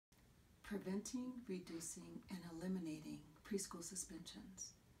preventing, reducing, and eliminating preschool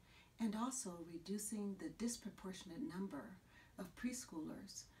suspensions, and also reducing the disproportionate number of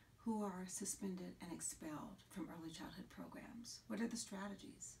preschoolers who are suspended and expelled from early childhood programs. What are the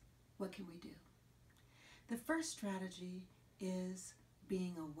strategies? What can we do? The first strategy is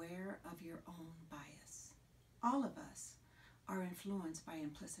being aware of your own bias. All of us are influenced by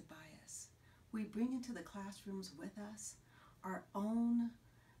implicit bias. We bring into the classrooms with us our own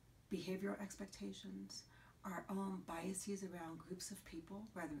behavioral expectations, our own biases around groups of people,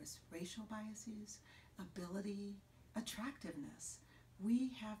 whether it's racial biases, ability, attractiveness.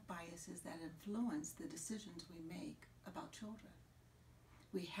 We have biases that influence the decisions we make about children.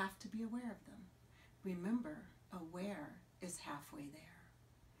 We have to be aware of them. Remember, aware is halfway there.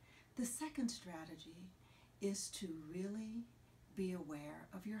 The second strategy is to really be aware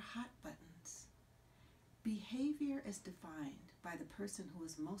of your hot buttons. Behavior is defined by the person who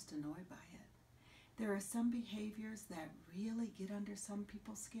is most annoyed by it. There are some behaviors that really get under some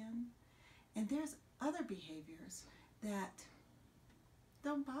people's skin, and there's other behaviors that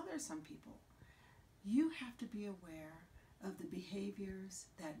don't bother some people. You have to be aware of the behaviors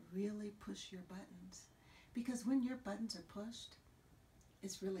that really push your buttons, because when your buttons are pushed,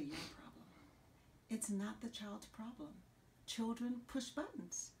 it's really your problem. It's not the child's problem. Children push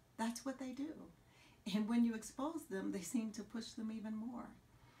buttons. That's what they do. And when you expose them, they seem to push them even more.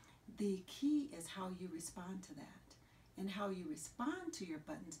 The key is how you respond to that. And how you respond to your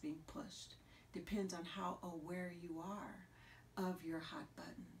buttons being pushed depends on how aware you are of your hot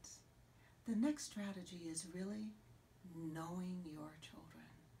buttons. The next strategy is really knowing your children.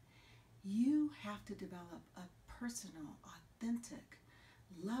 You have to develop a personal, authentic,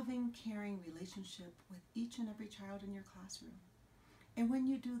 loving, caring relationship with each and every child in your classroom. And when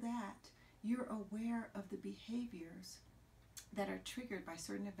you do that, you're aware of the behaviors that are triggered by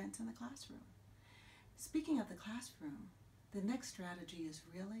certain events in the classroom. Speaking of the classroom, the next strategy is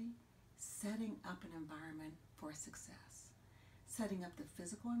really setting up an environment for success. Setting up the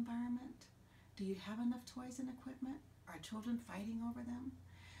physical environment. Do you have enough toys and equipment? Are children fighting over them?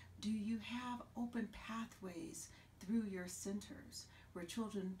 Do you have open pathways through your centers where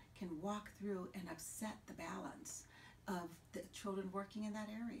children can walk through and upset the balance of the children working in that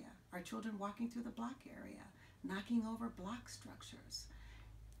area? Are children walking through the block area, knocking over block structures?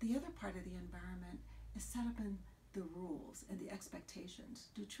 The other part of the environment is set up in the rules and the expectations.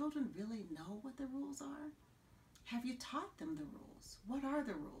 Do children really know what the rules are? Have you taught them the rules? What are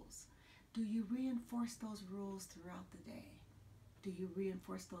the rules? Do you reinforce those rules throughout the day? Do you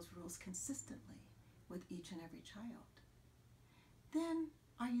reinforce those rules consistently with each and every child? Then,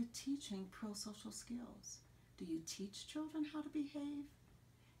 are you teaching pro-social skills? Do you teach children how to behave?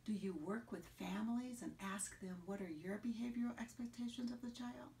 Do you work with families and ask them what are your behavioral expectations of the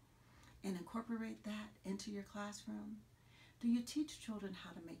child and incorporate that into your classroom? Do you teach children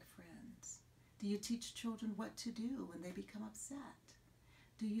how to make friends? Do you teach children what to do when they become upset?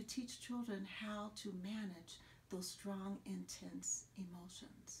 Do you teach children how to manage those strong, intense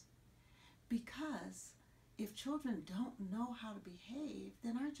emotions? Because if children don't know how to behave,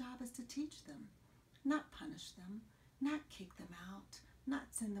 then our job is to teach them, not punish them, not kick them out, not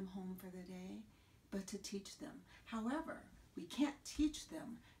send them home for the day, but to teach them. However, we can't teach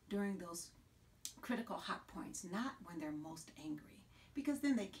them during those critical hot points, not when they're most angry, because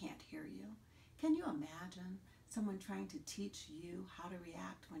then they can't hear you. Can you imagine someone trying to teach you how to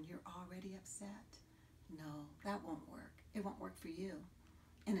react when you're already upset? No, that won't work. It won't work for you,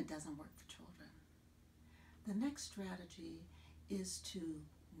 and it doesn't work for children. The next strategy is to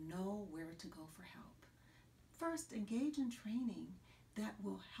know where to go for help. First, engage in training that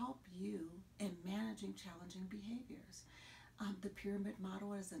will help you in managing challenging behaviors. The pyramid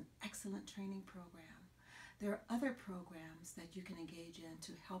model is an excellent training program. There are other programs that you can engage in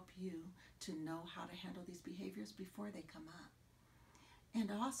to help you to know how to handle these behaviors before they come up.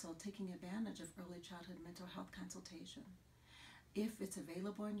 And also taking advantage of early childhood mental health consultation. If it's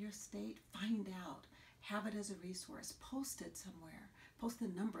available in your state, find out. Have it as a resource. Post it somewhere. Post the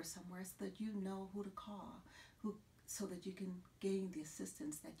number somewhere so that you know who to call, so that you can gain the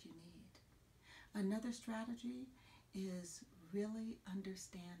assistance that you need. Another strategy is really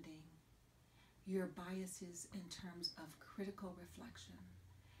understanding your biases in terms of critical reflection.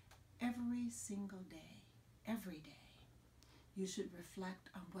 Every single day, every day, you should reflect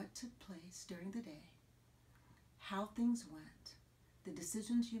on what took place during the day, how things went, the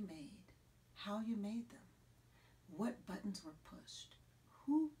decisions you made, how you made them, what buttons were pushed,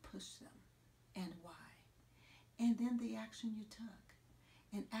 who pushed them, and why. And then the action you took.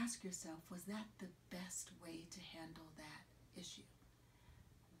 And ask yourself, was that the best way to handle that issue?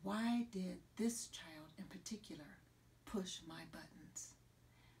 Why did this child in particular push my buttons?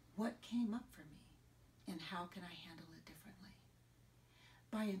 What came up for me, and how can I handle it differently?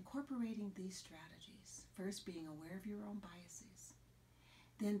 By incorporating these strategies, first being aware of your own biases,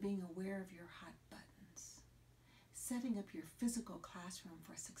 then being aware of your hot buttons, setting up your physical classroom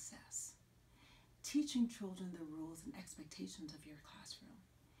for success, teaching children the rules and expectations of your classroom,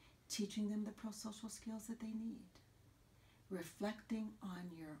 teaching them the pro-social skills that they need, reflecting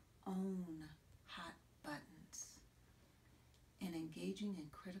on your own hot buttons, and engaging in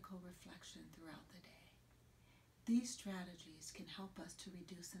critical reflection throughout the day. These strategies can help us to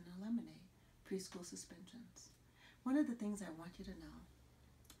reduce and eliminate preschool suspensions. One of the things I want you to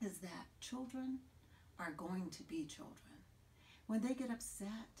know is that children are going to be children. When they get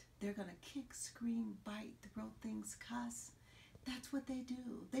upset, they're going to kick, scream, bite, throw things, cuss. That's what they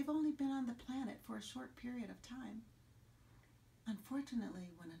do. They've only been on the planet for a short period of time. Unfortunately,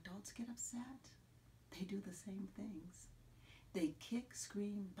 when adults get upset, they do the same things. They kick,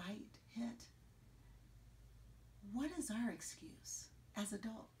 scream, bite, hit. What is our excuse as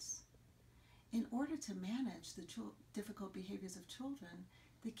adults? In order to manage the difficult behaviors of children,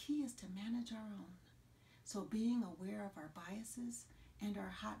 the key is to manage our own. So being aware of our biases and our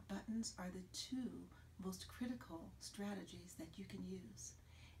hot buttons are the two most critical strategies that you can use.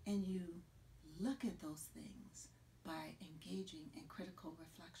 And you look at those things by engaging in critical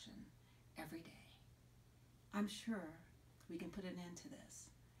reflection every day. I'm sure we can put an end to this.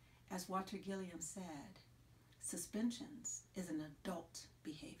 As Walter Gilliam said, suspensions is an adult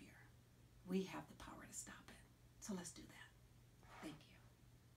behavior. We have the power to stop it. So let's do that.